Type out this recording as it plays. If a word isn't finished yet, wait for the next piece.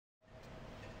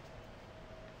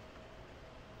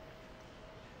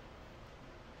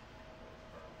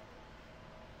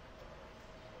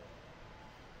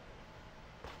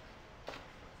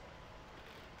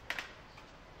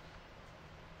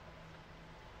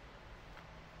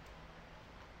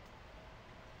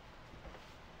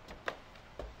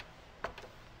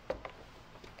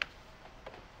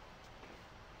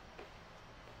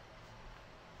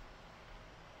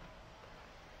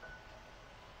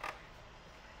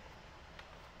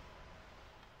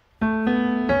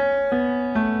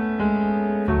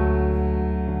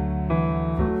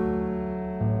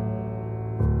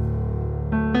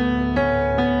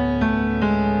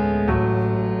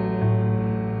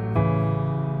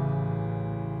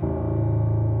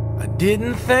I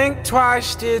didn't think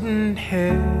twice, didn't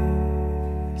hesitate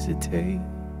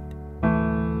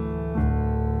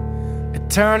at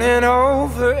turning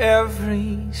over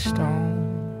every stone.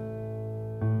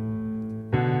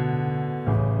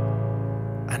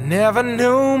 I never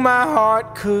knew my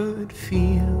heart could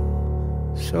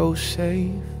feel so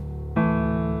safe,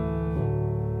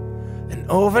 and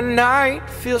overnight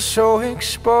feel so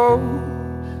exposed.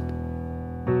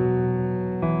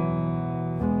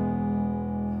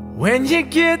 When you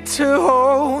get to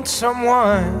hold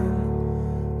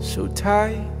someone so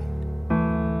tight,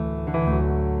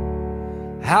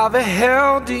 how the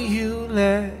hell do you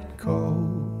let go?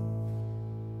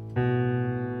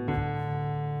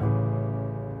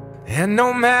 And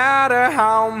no matter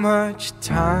how much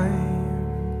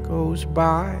time goes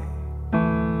by,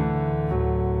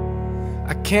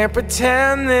 I can't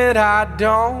pretend that I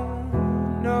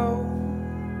don't know.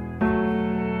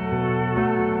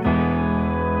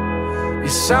 You're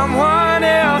someone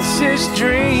else's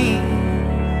dream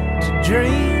to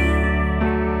dream,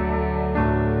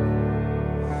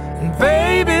 and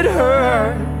baby, it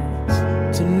hurts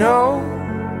to know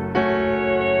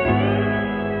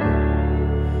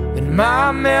that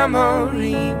my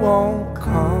memory won't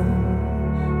come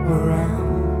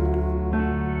around.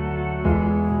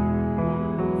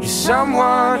 You're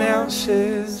someone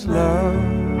else's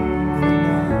love.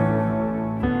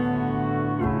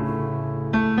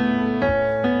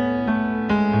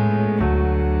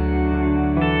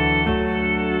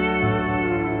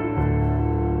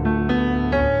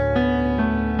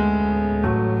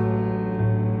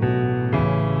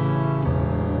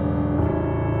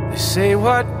 Say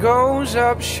what goes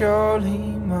up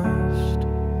surely must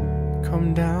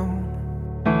come down.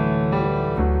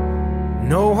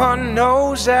 No one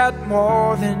knows that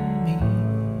more than me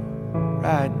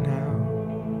right now.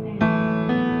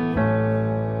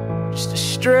 Just a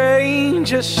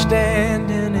stranger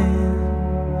standing in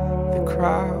the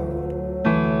crowd,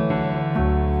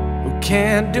 who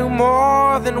can't do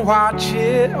more than watch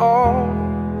it all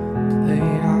play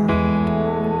out.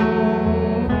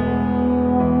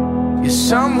 You're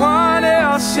someone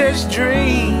else's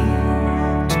dream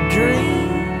to dream,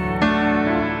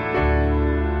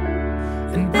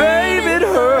 and baby, it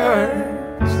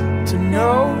hurts to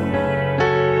know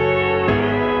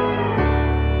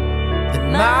that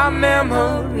my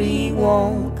memory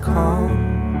won't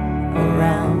come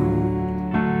around.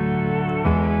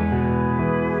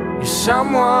 You're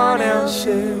someone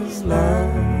else's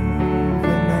love.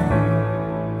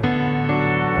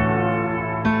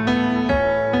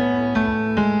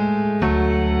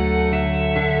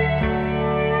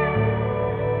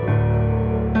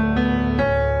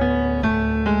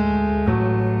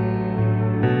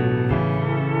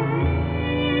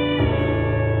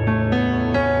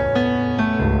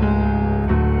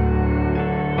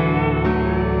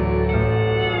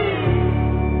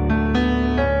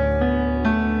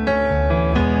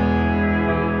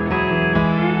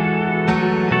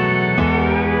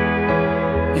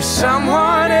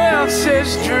 Someone else's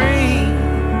dream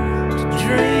to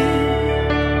dream,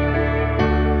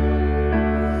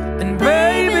 and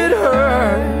baby, it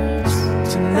hurts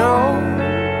to know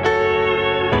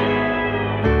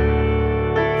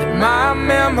that my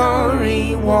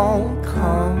memory won't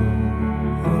come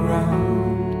around.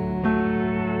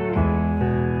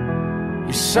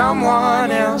 You're someone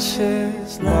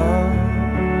else's love.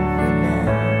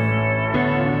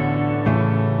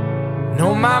 No,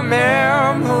 my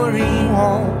memory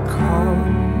won't come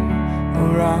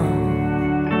around.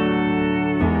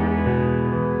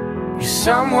 You're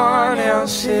someone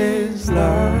else's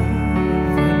love.